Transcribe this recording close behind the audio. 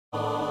I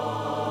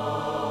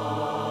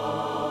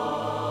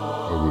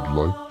would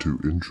like to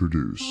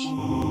introduce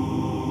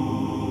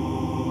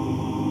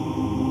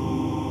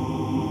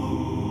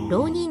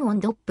浪人 on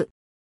Dope.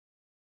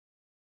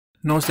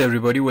 Namaste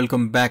everybody,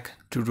 welcome back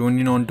to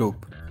Ronin on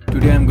Dope.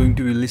 Today I am going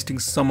to be listing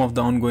some of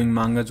the ongoing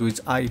mangas which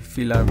I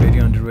feel are very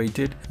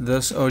underrated,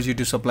 thus urge you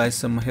to supply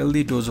some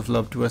healthy dose of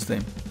love towards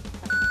them.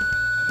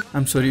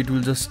 I'm sorry, it will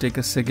just take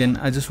a second.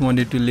 I just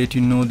wanted to let you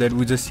know that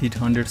we just hit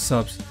 100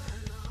 subs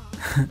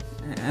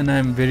and I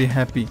am very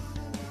happy.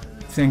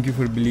 Thank you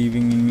for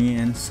believing in me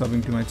and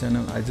subbing to my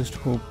channel. I just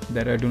hope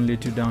that I don't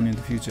let you down in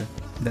the future.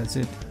 That's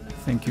it.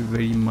 Thank you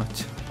very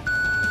much.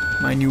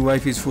 My new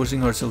wife is forcing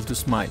herself to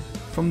smile.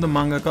 From the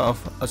mangaka of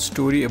a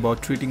story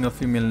about treating a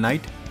female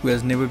knight who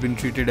has never been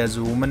treated as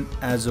a woman.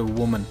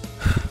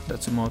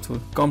 That's a mouthful.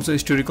 Comes a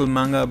historical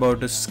manga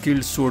about a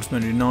skilled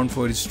swordsman renowned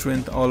for his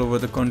strength all over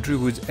the country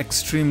who is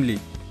extremely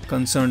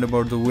concerned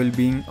about the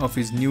well-being of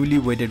his newly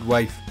wedded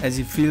wife, as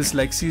he feels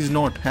like she is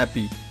not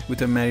happy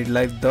with her married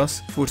life,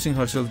 thus forcing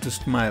herself to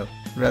smile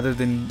rather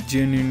than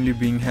genuinely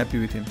being happy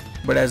with him.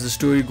 But as the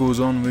story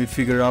goes on, we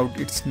figure out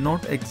it's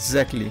not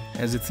exactly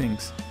as he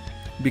thinks,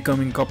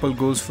 becoming couple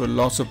goals for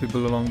lots of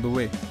people along the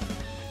way.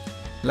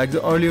 Like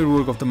the earlier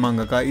work of the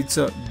mangaka, it's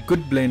a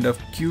good blend of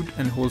cute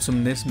and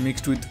wholesomeness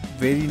mixed with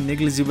very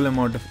negligible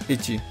amount of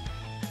ecchi,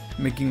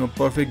 making a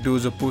perfect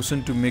dose of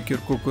potion to make your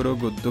kokoro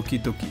go doki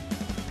doki.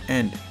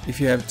 And if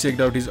you have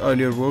checked out his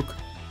earlier work,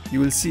 you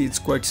will see it's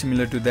quite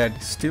similar to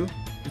that. Still,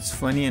 it's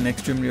funny and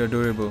extremely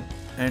adorable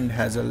and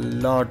has a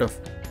lot of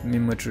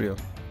meme material.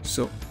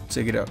 So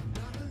check it out.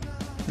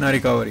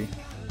 Narikawari.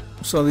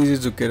 So this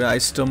is Zukera. I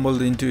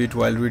stumbled into it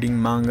while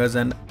reading mangas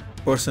and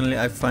personally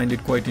I find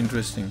it quite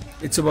interesting.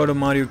 It's about a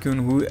Mario-kun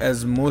who,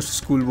 as most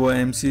schoolboy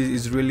MCs,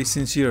 is really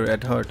sincere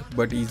at heart,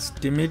 but is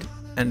timid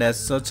and as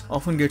such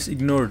often gets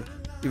ignored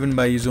even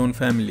by his own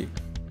family.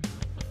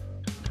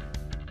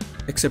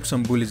 Except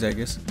some bullies, I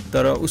guess.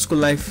 Tara usko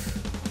life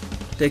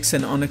takes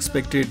an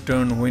unexpected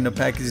turn when a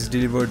package is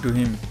delivered to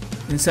him,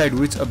 inside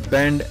which a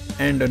band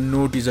and a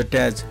note is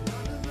attached.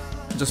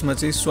 Jasma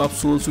says, swap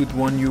souls with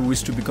one you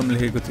wish to become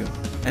Lehegotyo.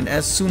 And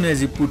as soon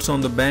as he puts on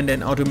the band,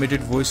 an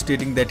automated voice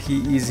stating that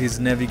he is his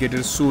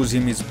navigator shows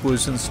him his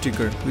position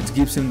sticker, which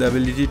gives him the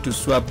ability to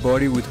swap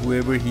body with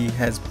whoever he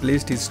has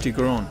placed his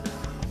sticker on.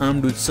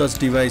 Armed with such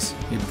device,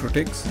 he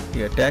protects,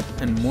 he attacks,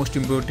 and most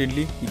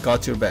importantly, he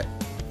cuts your back.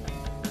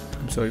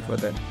 I'm sorry for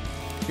that.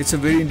 It's a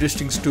very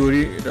interesting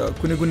story.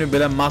 Kune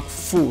bela Mach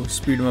 4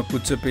 speed ma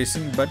putcha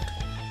pacing, but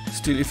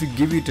still if you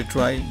give it a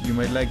try, you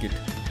might like it.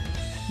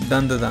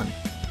 Dandadan.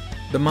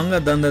 The manga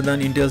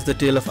Dandadan entails the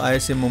tale of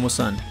Ayase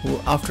Momo-san,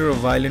 who after a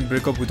violent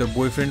breakup with her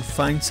boyfriend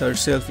finds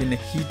herself in a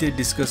heated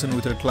discussion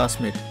with her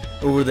classmate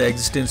over the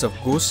existence of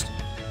ghosts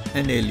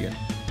and alien,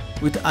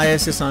 with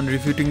Ayase-san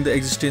refuting the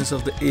existence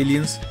of the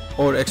aliens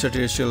or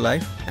extraterrestrial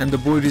life and the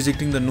boy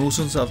rejecting the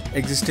notions of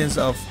existence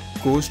of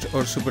ghost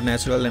or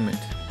supernatural element.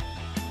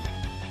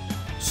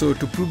 So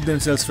to prove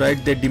themselves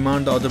right, they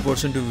demand the other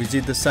person to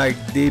visit the site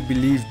they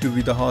believe to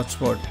be the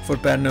hotspot for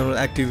paranormal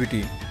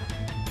activity,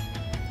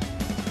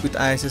 with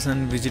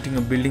Ayase-san visiting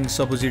a building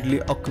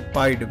supposedly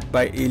occupied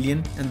by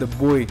alien and the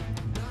boy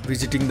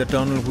visiting the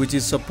tunnel which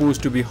is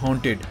supposed to be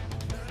haunted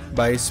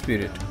by a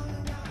spirit.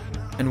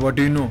 And what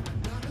do you know?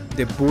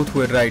 They both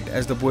were right,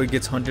 as the boy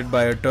gets hunted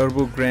by a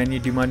turbo granny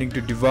demanding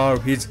to devour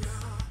his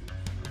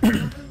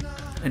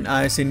and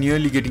Ayase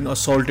nearly getting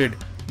assaulted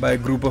by a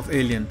group of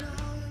alien.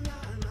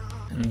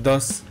 And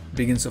thus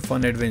begins a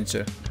fun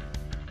adventure.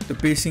 The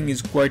pacing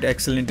is quite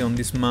excellent on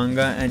this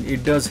manga and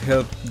it does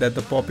help that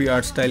the poppy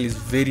art style is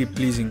very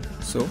pleasing,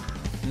 so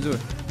enjoy.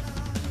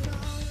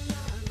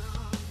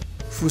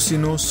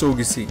 Fusino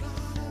Sogisi.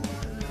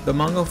 The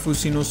manga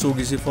Fusino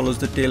Sogisi follows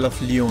the tale of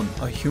Leon,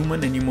 a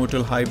human and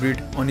immortal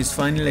hybrid, on his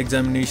final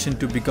examination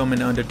to become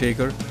an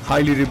undertaker,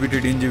 highly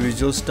reputed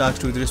individual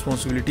tasked with the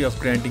responsibility of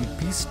granting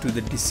peace to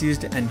the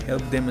deceased and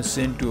help them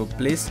ascend to a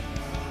place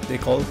they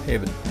call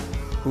heaven,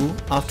 who,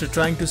 after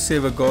trying to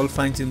save a girl,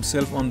 finds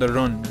himself on the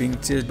run, being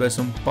chased by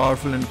some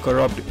powerful and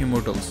corrupt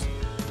immortals,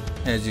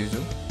 as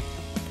usual.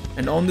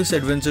 And on this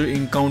adventure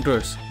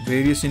encounters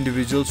various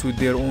individuals with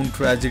their own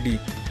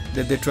tragedy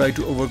that they try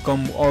to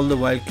overcome, all the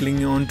while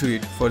clinging on to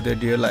it for their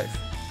dear life.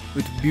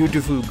 With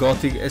beautiful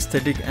gothic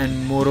aesthetic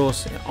and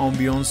morose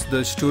ambience,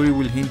 the story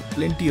will hint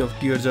plenty of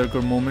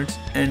tearjerker moments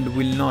and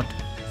will not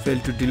fail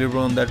to deliver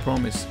on that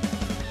promise.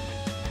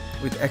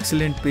 With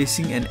excellent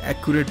pacing and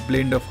accurate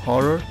blend of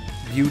horror,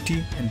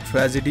 beauty and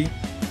tragedy,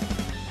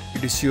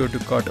 it is sure to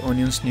cut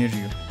onions near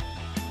you.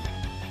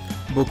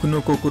 Boku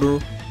no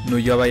Kokoro no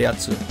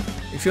Yabayatsu.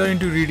 If you are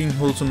into reading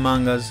wholesome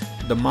mangas,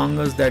 the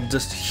mangas that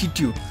just hit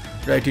you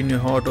right in your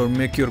heart or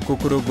make your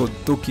kokoro go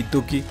doki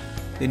doki,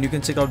 then you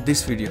can check out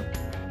this video.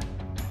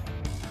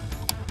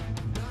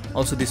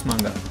 Also this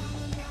manga.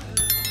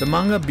 The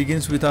manga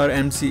begins with our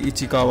MC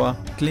Ichikawa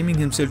claiming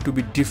himself to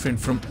be different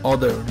from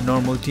other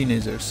normal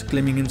teenagers,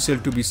 claiming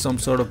himself to be some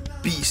sort of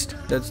beast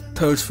that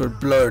thirsts for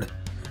blood,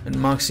 and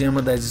marks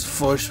Yamada as his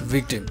first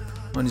victim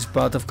on his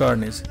path of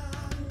carnage.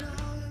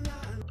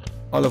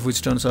 All of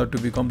which turns out to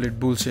be complete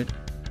bullshit.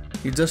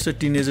 He's just a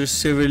teenager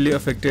severely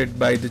affected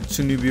by the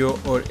Chunibyo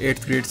or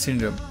 8th grade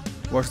syndrome.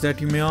 What's that,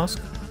 you may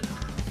ask?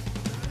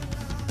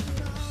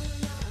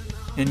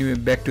 Anyway,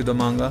 back to the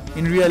manga.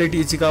 In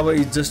reality, Ichikawa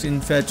is just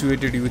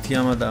infatuated with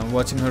Yamada,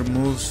 watching her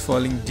moves,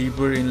 falling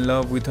deeper in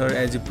love with her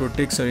as he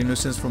protects her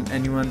innocence from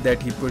anyone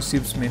that he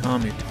perceives may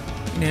harm it.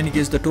 In any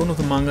case, the tone of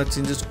the manga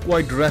changes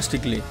quite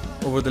drastically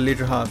over the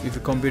later half if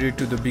you compare it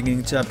to the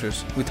beginning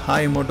chapters, with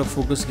high amount of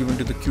focus given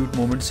to the cute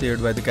moments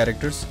shared by the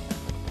characters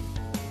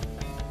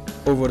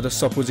over the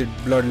supposed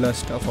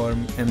bloodlust of our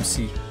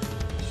MC.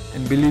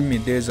 And believe me,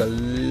 there's a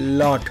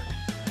lot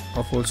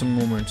of wholesome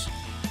moments,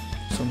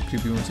 some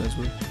creepy ones as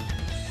well.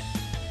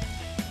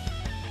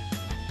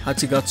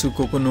 Hachigatsu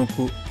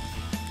Kokonoku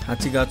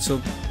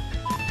Hachigatsu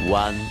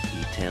One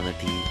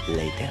eternity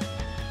later.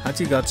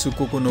 Hachigatsu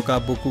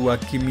Kokonoka Boku wa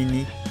Kimi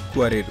ni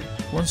Kuareru.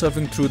 Once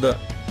surfing through the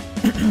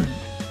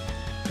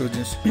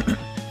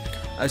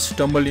I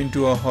stumbled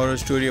into a horror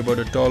story about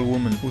a tall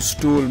woman who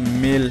stole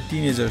male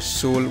teenager's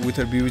soul with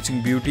her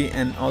bewitching beauty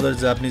and other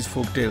Japanese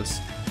folk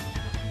tales.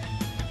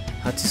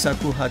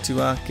 Hachisaku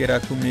Hachiwa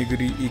Keraku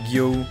Meguri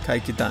Igyou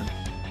Kaikitan.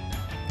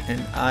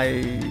 And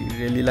I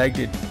really liked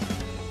it.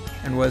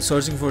 And while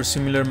searching for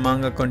similar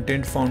manga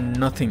content, found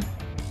nothing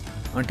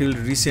until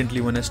recently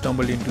when I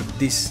stumbled into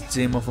this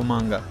gem of a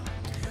manga.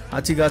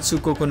 Hachigatsu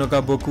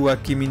Kokonoka Boku wa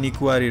Kimi ni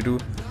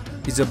Kuareru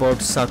is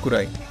about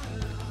Sakurai,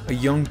 a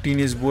young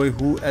teenage boy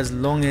who, as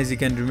long as he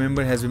can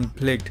remember, has been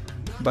plagued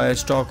by a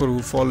stalker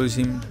who follows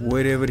him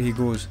wherever he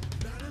goes.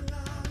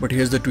 But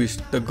here's the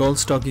twist, the girl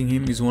stalking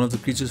him is one of the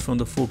creatures from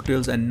the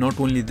folktales, and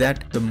not only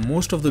that, the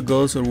most of the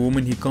girls or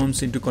women he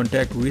comes into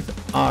contact with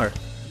are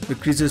the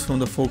creatures from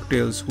the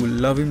folktales who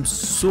love him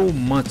so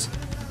much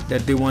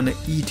that they want to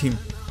eat him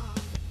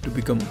to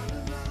become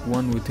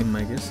one with him,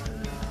 I guess.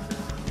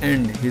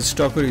 And his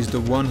stalker is the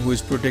one who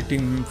is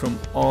protecting him from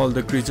all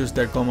the creatures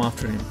that come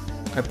after him.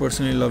 I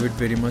personally love it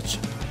very much,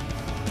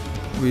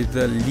 with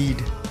the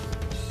lead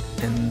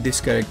and this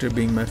character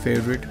being my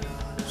favorite,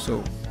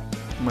 so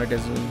might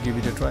as well give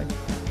it a try.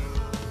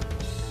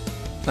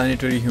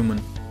 Planetary Human.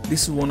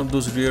 This is one of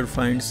those rare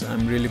finds.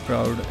 I'm really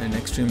proud and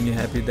extremely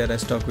happy that I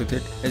stuck with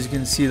it. As you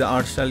can see, the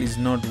art style is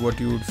not what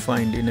you would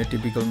find in a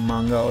typical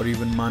manga or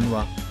even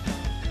manhwa,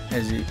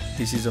 as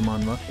this is a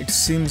manhwa. It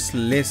seems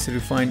less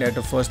refined at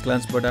a first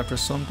glance, but after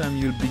some time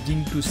you'll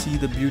begin to see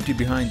the beauty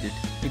behind it.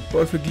 It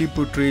perfectly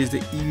portrays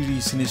the eerie,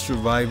 sinister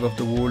vibe of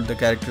the world the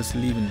characters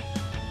live in.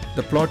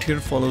 The plot here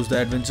follows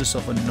the adventures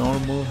of a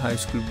normal high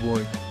school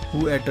boy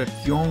who at a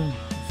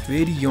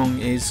very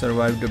young age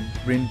survived a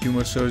brain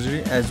tumor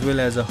surgery as well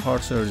as a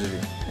heart surgery,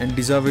 and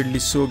deservedly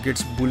so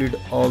gets bullied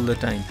all the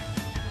time.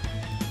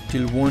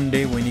 Till one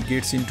day when he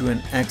gets into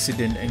an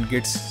accident and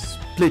gets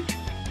split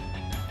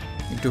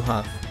into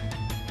half.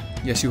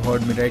 Yes, you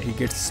heard me right, he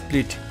gets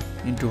split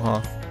into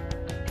half.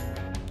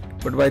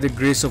 But by the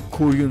grace of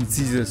Korean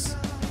Jesus,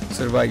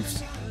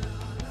 survives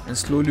and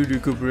slowly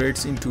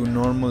recuperates into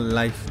normal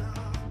life.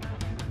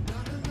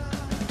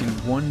 Till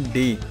one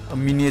day, a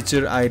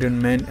miniature Iron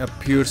Man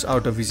appears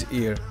out of his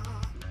ear,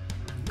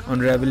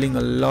 unraveling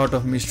a lot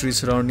of mysteries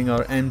surrounding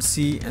our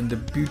MC and the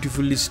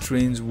beautifully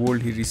strange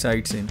world he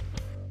resides in.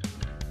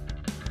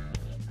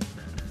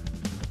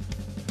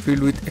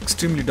 Filled with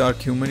extremely dark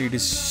humor, it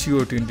is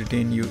sure to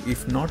entertain you,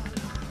 if not,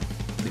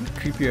 then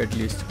creepy at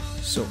least.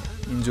 So,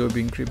 enjoy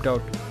being creeped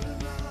out.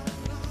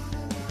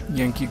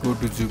 Yankee Go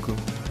to Juku.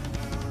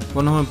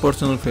 One of my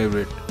personal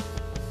favorite.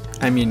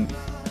 I mean,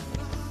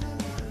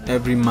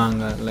 every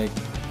manga, like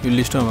you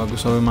list of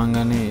sabai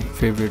manga ne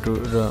favorite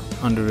or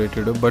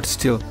underrated, but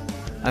still,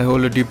 I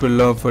hold a deeper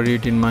love for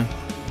it in my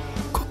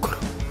kokoro.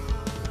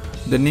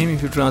 The name,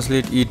 if you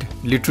translate it,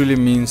 literally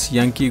means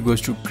Yankee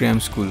goes to cram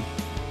school,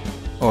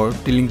 or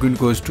delinquent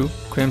goes to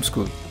cram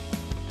school,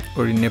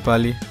 or in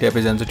Nepali, tape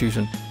janja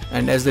tuition.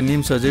 And as the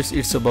name suggests,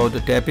 it's about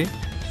a tape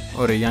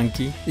or a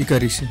Yankee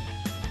Ikarishi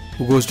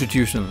who goes to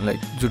tuition, like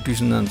jo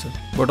tuition janja.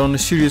 But on a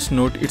serious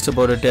note, it's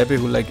about a tape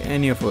who, like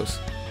any of us,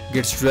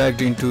 gets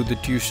dragged into the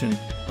tuition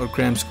or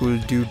cram school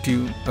due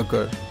to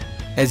occur,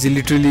 as he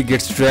literally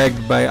gets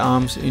dragged by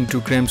arms into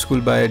cram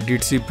school by a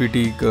ditzy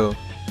pretty girl,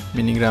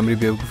 meaning Ramri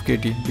Bewkuf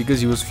Katie, because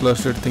he was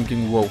flustered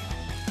thinking, wow,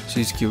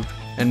 she's cute,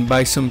 and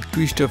by some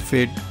twist of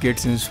fate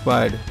gets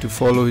inspired to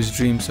follow his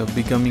dreams of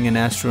becoming an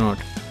astronaut.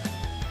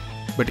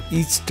 But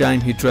each time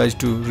he tries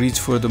to reach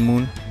for the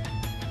moon,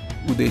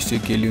 his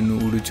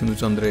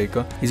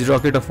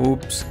rocket of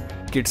hopes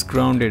gets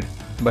grounded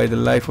by the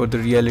life or the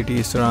reality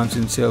he surrounds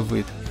himself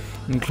with,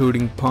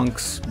 including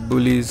punks,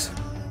 bullies,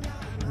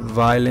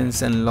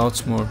 violence and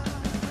lots more.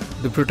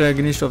 The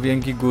protagonist of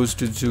Yankee Go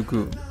to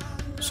Juku,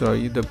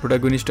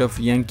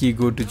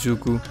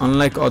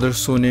 unlike other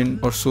shonen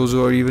or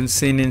shoujo or even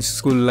seinen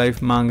school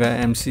life manga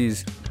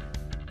MCs,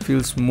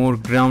 feels more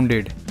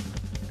grounded,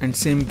 and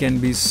same can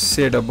be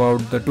said about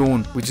the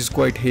tone, which is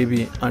quite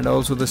heavy, and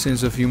also the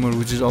sense of humor,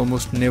 which is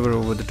almost never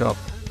over the top.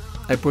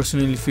 I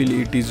personally feel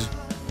it is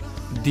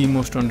the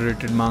most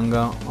underrated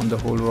manga on the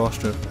whole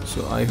roster,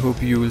 so I hope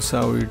you will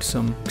shower it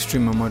some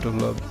extreme amount of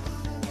love.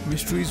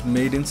 Mysteries,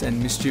 maidens and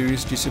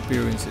mysterious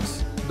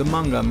disappearances. The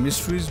manga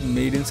Mysteries,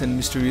 Maidens and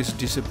Mysterious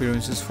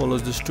Disappearances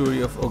follows the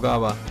story of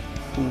Ogawa,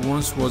 who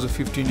once was a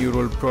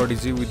 15-year-old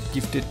prodigy with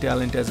gifted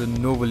talent as a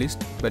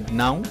novelist, but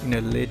now in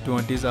her late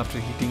 20s after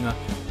hitting a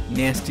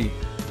nasty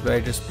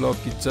writer's block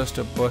is just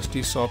a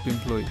busty shop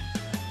employee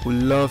who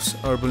loves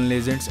urban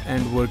legends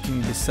and working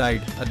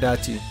beside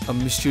Adachi, a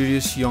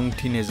mysterious young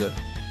teenager.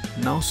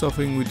 Now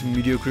suffering with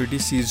mediocrity,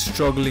 she is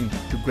struggling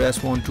to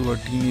grasp onto her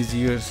teenage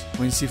years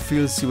when she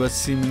feels she was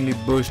seemingly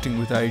bursting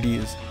with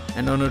ideas.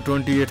 And on her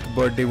 28th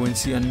birthday, when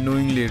she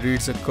unknowingly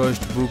reads a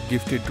cursed book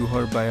gifted to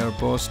her by her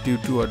boss due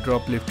to a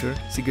droplifter,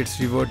 she gets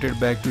reverted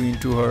back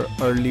into her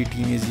early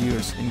teenage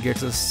years and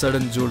gets a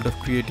sudden jolt of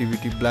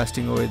creativity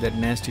blasting away that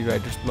nasty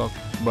writer's block.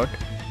 But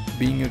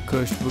being a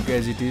cursed book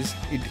as it is,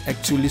 it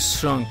actually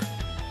shrunk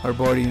her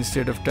body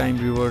instead of time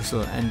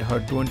reversal, and her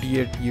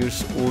 28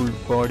 years old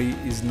body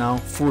is now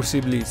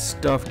forcibly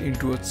stuffed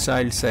into a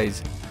child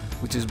size,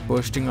 which is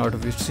bursting out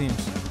of its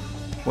seams.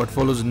 What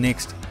follows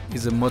next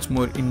is a much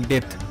more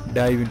in-depth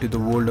dive into the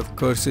world of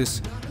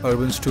curses,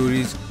 urban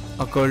stories,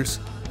 occults,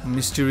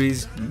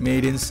 mysteries,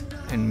 maidens,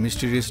 and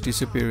mysterious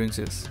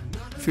disappearances.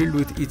 Filled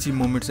with itchy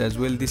moments as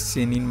well, this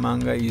seinen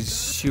manga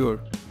is sure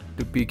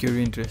to pique your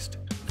interest.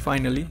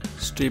 Finally,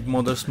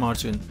 Stepmother's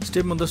Märchen.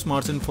 Stepmother's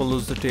Märchen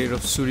follows the tale of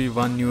Suri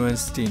van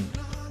Nieuwenstein,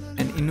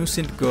 an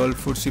innocent girl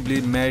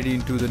forcibly married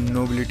into the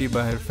nobility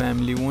by her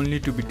family only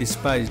to be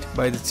despised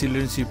by the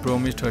children she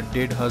promised her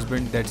dead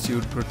husband that she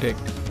would protect.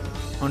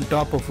 On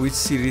top of which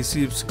she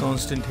receives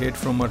constant hate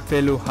from her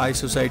fellow high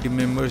society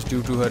members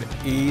due to her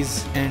age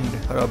and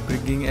her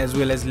upbringing, as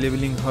well as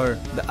labeling her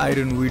the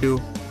Iron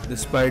Widow, the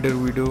Spider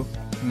Widow,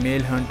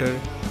 Male Hunter,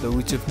 the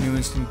Witch of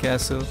Nieuwenstein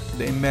Castle,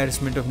 the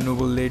embarrassment of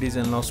noble ladies,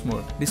 and lots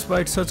more.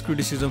 Despite such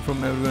criticism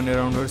from everyone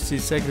around her, she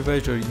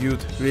sacrificed her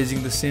youth,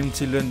 raising the same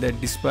children that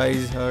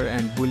despise her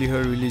and bully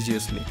her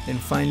religiously. And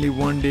finally,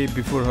 one day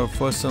before her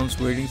first son's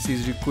wedding, she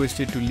is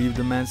requested to leave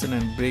the mansion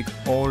and break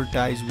all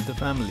ties with the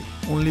family,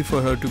 only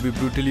for her to be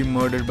brutally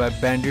murdered by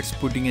bandits,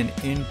 putting an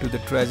end to the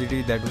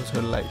tragedy that was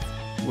her life.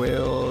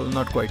 Well,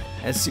 not quite,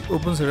 as she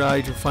opens her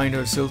eye to find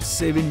herself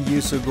 7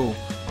 years ago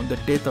on the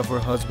death of her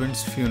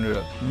husband's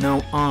funeral.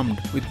 Now armed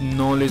with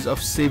knowledge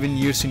of 7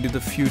 years into the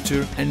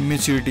future and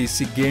maturity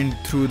she gained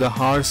through the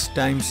harsh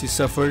times she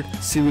suffered,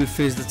 she will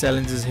face the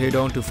challenges head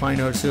on to find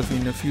herself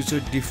in a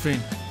future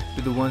different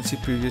to the one she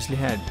previously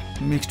had.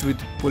 Mixed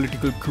with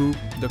political coup,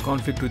 the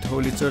conflict with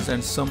Holy Church,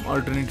 and some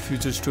alternate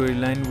future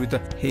storyline with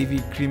a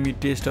heavy creamy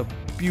taste of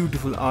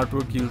beautiful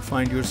artwork, you'll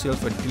find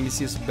yourself a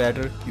delicious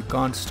batter you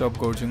can't stop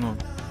gorging on.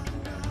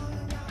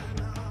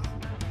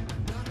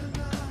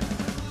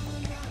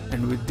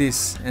 And with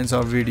this ends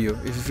our video.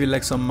 If you feel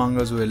like some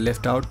mangas were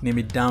left out, name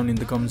it down in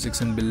the comment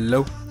section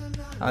below.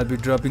 I'll be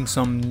dropping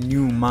some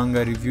new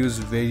manga reviews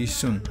very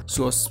soon,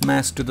 so a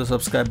smash to the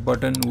subscribe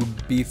button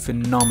would be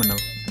phenomenal.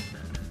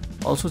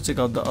 Also check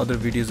out the other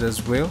videos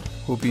as well.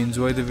 Hope you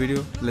enjoy the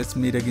video. Let's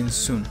meet again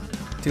soon.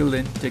 Till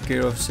then, take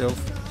care of yourself.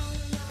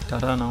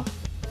 Tata now.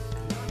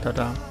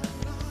 Tata.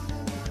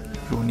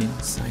 Ronin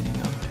signing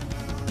out.